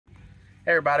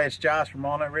Hey everybody, it's Josh from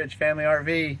Walnut Ridge Family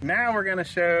RV. Now we're going to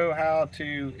show how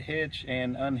to hitch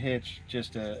and unhitch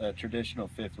just a traditional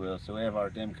fifth wheel. So we have our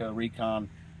Demco Recon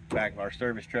back of our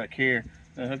service truck here.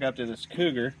 Going to hook up to this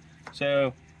Cougar.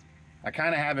 So I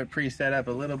kind of have it pre-set up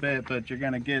a little bit, but you're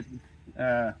going to get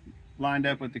lined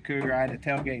up with the Cougar. I had the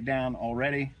tailgate down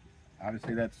already.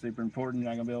 Obviously that's super important. You're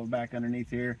not going to be able to back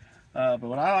underneath here. But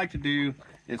what I like to do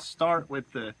is start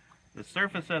with the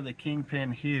surface of the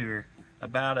kingpin here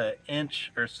about an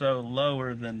inch or so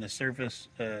lower than the surface,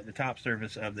 the top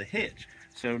surface of the hitch.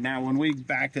 So now when we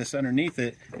back this underneath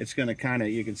it, it's going to kind of,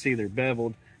 you can see they're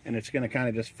beveled, and it's going to kind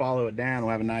of just follow it down.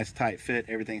 We'll have a nice tight fit.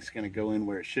 Everything's going to go in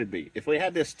where it should be. If we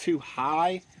had this too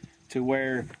high to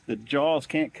where the jaws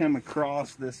can't come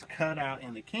across this cutout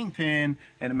in the kingpin,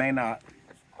 and it may not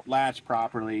latch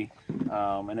properly,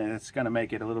 and then it's going to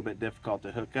make it a little bit difficult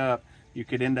to hook up. You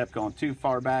could end up going too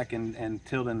far back and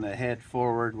tilting the head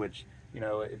forward, which, you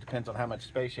know, it depends on how much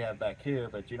space you have back here,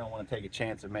 but you don't want to take a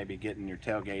chance of maybe getting your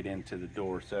tailgate into the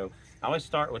door. So I always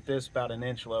start with this about an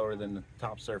inch lower than the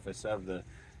top surface of the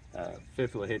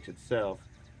fifth wheel hitch itself.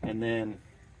 And then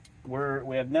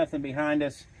we have nothing behind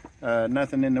us,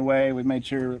 nothing in the way. We made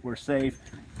sure we're safe.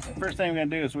 The first thing we're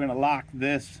going to do is we're going to lock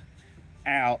this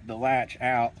out, the latch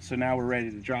out, so now we're ready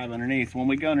to drive underneath. When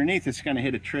we go underneath, it's going to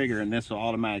hit a trigger and this will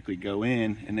automatically go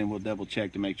in, and then we'll double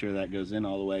check to make sure that goes in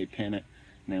all the way, pin it,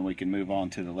 and then we can move on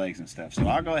to the legs and stuff. So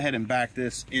I'll go ahead and back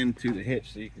this into the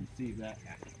hitch so you can see that.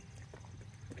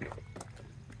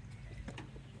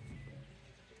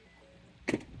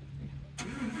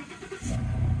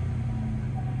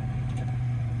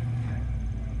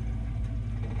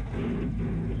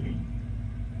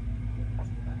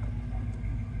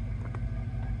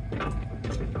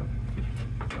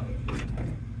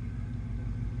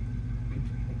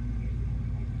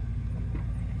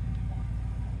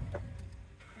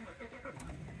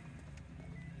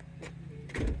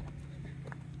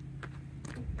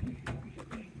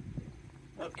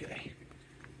 Okay,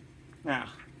 now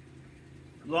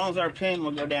as long as our pin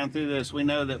will go down through this, we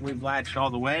know that we've latched all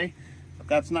the way. But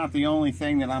that's not the only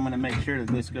thing that I'm going to make sure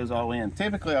that this goes all in.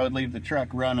 Typically I would leave the truck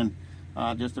running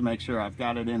just to make sure I've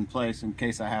got it in place in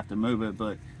case I have to move it,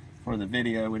 but for the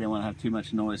video we didn't want to have too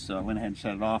much noise, so I went ahead and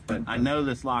shut it off. But I know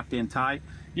this locked in tight.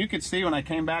 You could see when I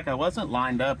came back I wasn't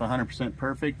lined up 100%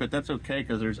 perfect, but that's okay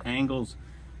because there's angles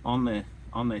on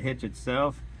the hitch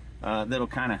itself that'll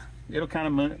kind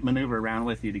of maneuver around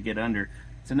with you to get under.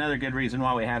 It's another good reason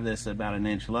why we have this about an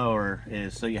inch lower,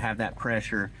 is so you have that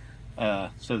pressure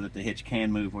so that the hitch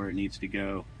can move where it needs to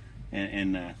go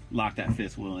and lock that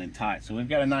fifth wheel in tight. So we've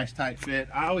got a nice tight fit.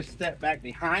 I always step back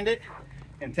behind it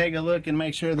and take a look and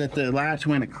make sure that the latch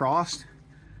went across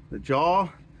the jaw,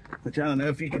 which I don't know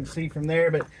if you can see from there,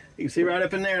 but you can see right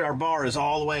up in there our bar is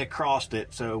all the way across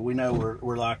it, so we know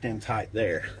we're locked in tight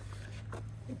there.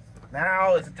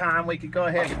 Now is the time we could go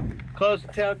ahead and close the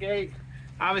tailgate.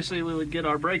 Obviously we would get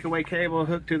our breakaway cable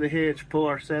hooked to the hitch, pull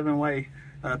our 7-way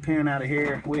pin out of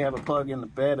here. We have a plug in the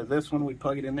bed of this one. We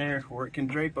plug it in there where it can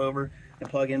drape over and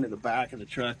plug into the back of the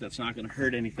truck. That's not going to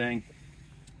hurt anything.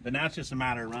 But now it's just a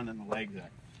matter of running the legs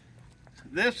up.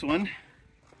 This one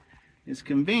is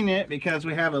convenient because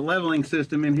we have a leveling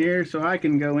system in here, so I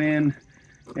can go in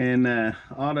and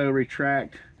auto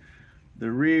retract the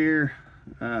rear.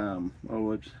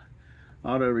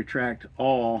 Auto retract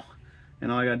all,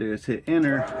 and all I gotta do is hit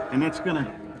enter, and it's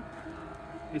gonna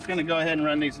go ahead and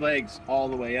run these legs all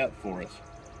the way up for us.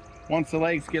 Once the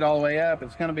legs get all the way up,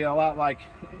 it's gonna be a lot like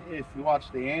if you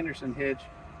watch the Anderson hitch,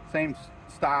 same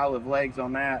style of legs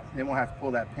on that. Then we'll have to pull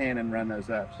that pin and run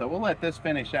those up. So we'll let this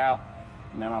finish out,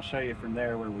 and then I'll show you from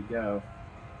there where we go.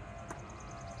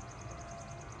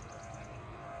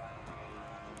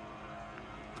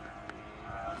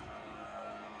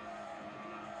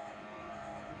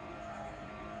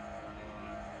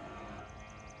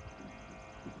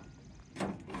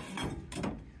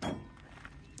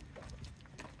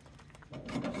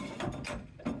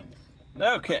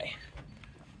 Okay,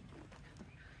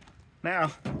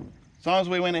 now as long as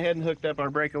we went ahead and hooked up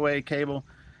our breakaway cable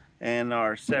and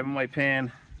our 7-way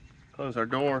pin, close our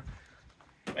door,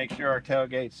 make sure our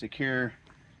tailgate's secure,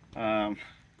 go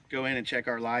in and check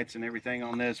our lights and everything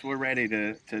on this, we're ready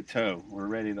to tow. We're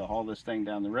ready to haul this thing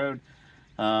down the road.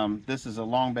 This is a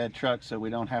long bed truck, so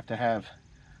we don't have to have,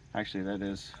 actually that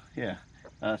is, yeah,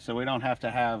 so we don't have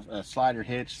to have a slider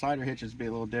hitch. Slider hitches be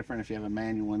a little different if you have a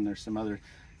manual one. There's some other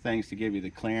things to give you the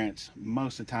clearance.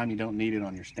 Most of the time you don't need it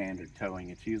on your standard towing.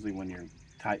 It's usually when you're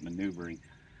tight maneuvering.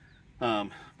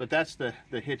 But that's the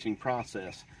hitching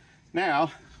process.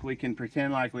 Now we can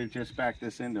pretend like we've just backed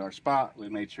this into our spot. We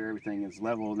made sure everything is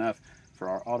level enough for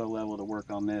our auto level to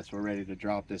work on this. We're ready to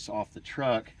drop this off the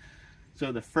truck.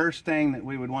 So the first thing that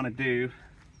we would want to do,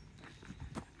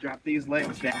 drop these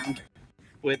legs down,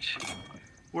 which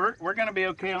we're going to be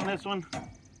okay on this one.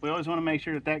 We always want to make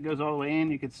sure that that goes all the way in.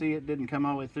 You can see it didn't come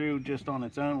all the way through just on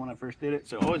its own when I first did it.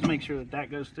 So always make sure that that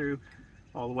goes through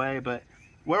all the way. But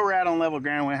where we're at on level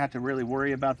ground, we don't have to really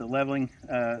worry about the leveling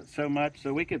so much.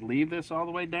 So we could leave this all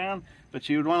the way down, but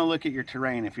you would want to look at your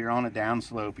terrain. If you're on a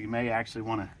downslope, you may actually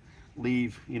want to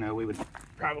leave, you know, we would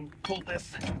probably pull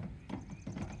this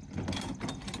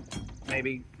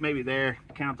maybe there,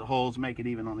 count the holes, make it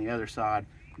even on the other side.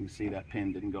 You can see that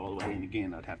pin didn't go all the way in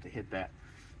again. I'd have to hit that.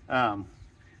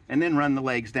 And then run the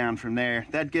legs down from there.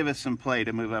 That'd give us some play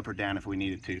to move up or down if we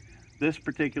needed to. This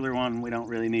particular one, we don't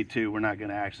really need to. We're not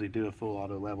gonna actually do a full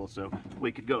auto level, so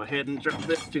we could go ahead and drop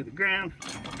this to the ground,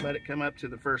 let it come up to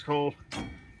the first hole,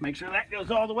 make sure that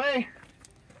goes all the way.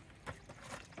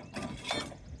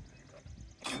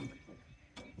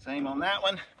 Same on that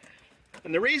one.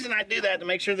 And the reason I do that, to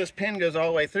make sure this pin goes all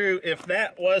the way through, if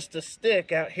that was to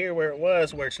stick out here where it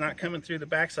was, where it's not coming through the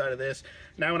backside of this,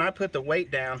 now when I put the weight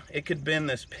down, it could bend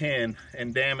this pin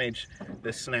and damage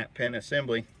this snap pin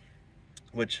assembly,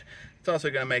 which it's also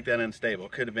going to make that unstable.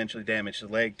 Could eventually damage the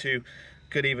leg too.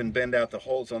 Could even bend out the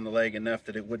holes on the leg enough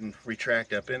that it wouldn't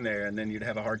retract up in there, and then you'd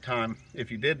have a hard time, if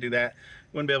you did do that,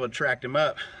 wouldn't be able to track them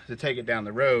up to take it down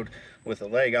the road with the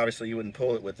leg. Obviously you wouldn't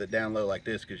pull it with the down low like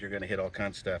this, because you're going to hit all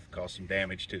kinds of stuff, cause some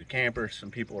damage to the camper,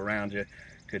 some people around you,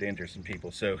 could injure some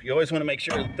people. So you always want to make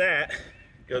sure that that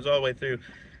goes all the way through,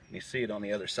 and you see it on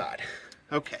the other side.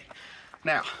 Okay,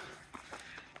 now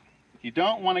you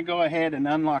don't want to go ahead and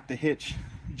unlock the hitch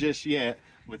just yet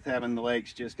with having the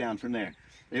legs just down from there.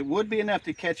 It would be enough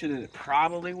to catch it that it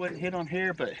probably wouldn't hit on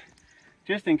here, but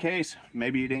just in case,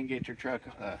 maybe you didn't get your truck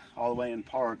all the way in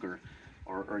park,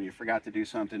 or you forgot to do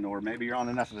something, or maybe you're on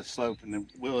enough of a slope and the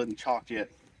wheel isn't chalked yet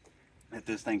that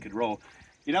this thing could roll.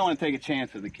 You don't want to take a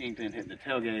chance of the kingpin hitting the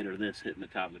tailgate or this hitting the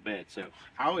top of the bed. So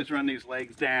I always run these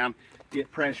legs down, get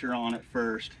pressure on it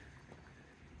first.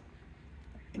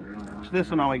 So this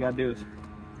one, all we got to do is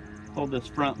hold this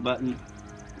front button.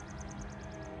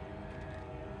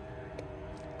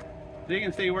 So you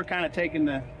can see we're kind of taking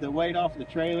the weight off the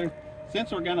trailer.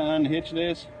 Since we're going to unhitch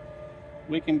this,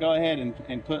 we can go ahead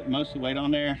and put most of the weight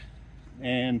on there.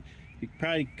 And you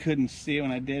probably couldn't see it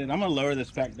when I did it. I'm going to lower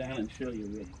this back down and show you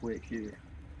real quick here.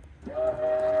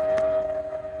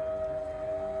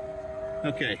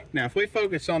 Okay, now if we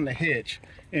focus on the hitch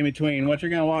in between, what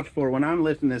you're going to watch for when I'm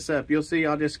lifting this up, you'll see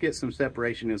I'll just get some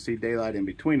separation. You'll see daylight in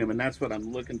between them, and that's what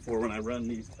I'm looking for when I run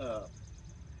these up.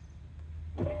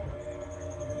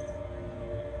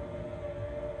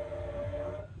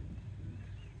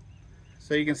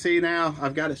 So you can see now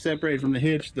I've got it separated from the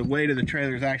hitch. The weight of the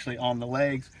trailer is actually on the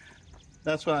legs.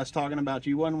 That's what I was talking about.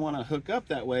 You wouldn't want to hook up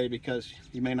that way because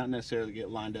you may not necessarily get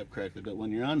lined up correctly, but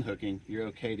when you're unhooking, you're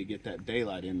okay to get that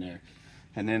daylight in there.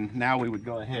 And then now we would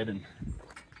go ahead and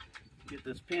get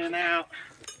this pin out.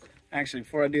 Actually,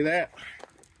 before I do that,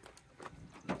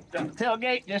 dump the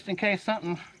tailgate just in case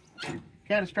something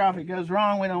catastrophic goes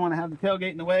wrong. We don't want to have the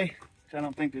tailgate in the way, because I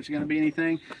don't think there's going to be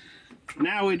anything.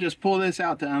 Now we just pull this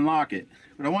out to unlock it.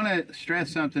 But I want to stress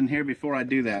something here before I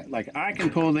do that. Like, I can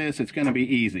pull this, it's going to be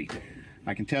easy.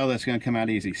 I can tell that's going to come out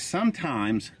easy.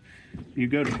 Sometimes you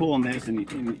go to pulling this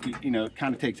and you know, it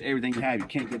kind of takes everything you have. You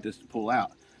can't get this to pull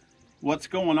out. What's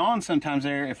going on sometimes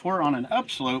there, if we're on an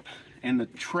upslope and the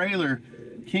trailer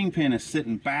kingpin is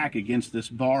sitting back against this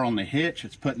bar on the hitch,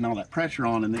 it's putting all that pressure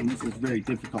on, and then this is very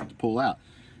difficult to pull out.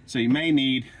 So you may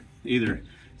need either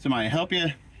somebody to help you,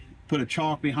 put a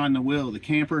chalk behind the wheel of the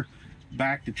camper,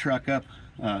 back the truck up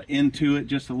into it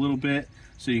just a little bit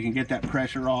so you can get that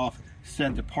pressure off,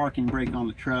 set the parking brake on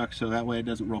the truck so that way it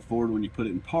doesn't roll forward when you put it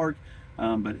in park.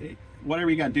 Whatever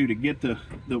you got to do to get the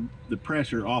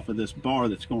pressure off of this bar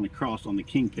that's going across on the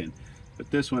kingpin.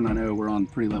 But this one, I know we're on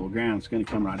pretty level ground, it's going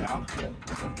to come right out.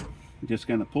 I'm just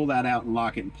going to pull that out and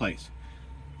lock it in place.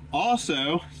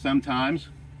 Also, sometimes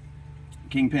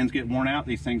kingpins get worn out,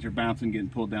 these things are bouncing, getting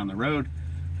pulled down the road.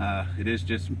 It is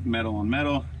just metal on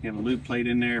metal. You have a loop plate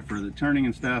in there for the turning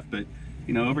and stuff, but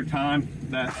you know, over time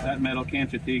that metal can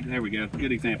fatigue. There we go,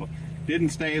 good example. Didn't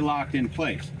stay locked in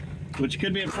place, which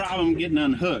could be a problem getting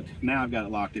unhooked. Now I've got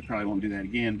it locked, it probably won't do that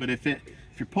again. But if you're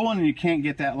pulling and you can't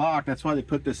get that locked, that's why they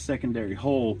put this secondary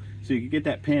hole, so you can get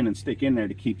that pin and stick in there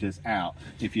to keep this out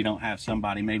if you don't have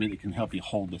somebody maybe that can help you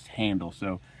hold this handle.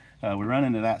 So we run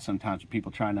into that sometimes with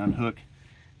people trying to unhook.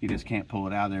 You just can't pull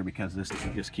it out of there because this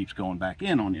just keeps going back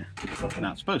in on you. It's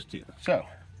not supposed to. So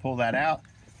pull that out.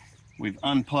 We've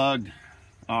unplugged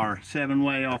our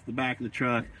 7-way off the back of the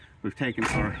truck. We've taken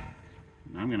our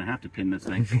I'm gonna have to pin this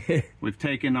thing. We've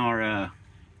taken our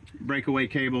breakaway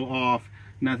cable off.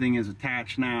 Nothing is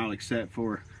attached now except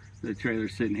for the trailer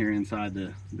sitting here inside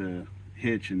the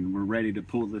hitch, and we're ready to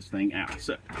pull this thing out.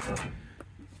 So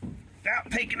without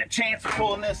taking a chance of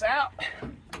pulling this out,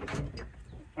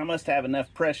 I must have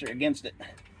enough pressure against it.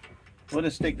 We'll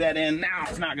just stick that in. Now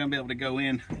it's not going to be able to go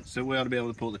in, so we ought to be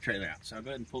able to pull the trailer out. So I'll go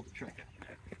ahead and pull the truck out.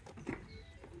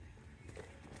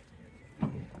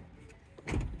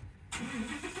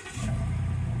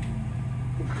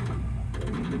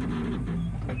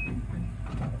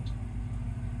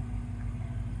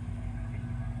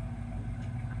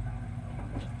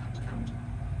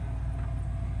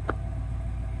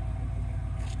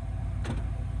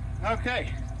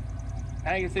 Okay,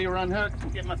 now you can see we're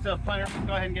unhooked. Get myself planner.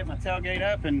 Go ahead and get my tailgate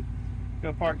up and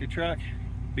go park the truck.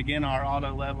 Begin our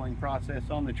auto leveling process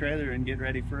on the trailer and get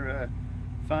ready for a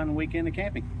fun weekend of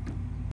camping.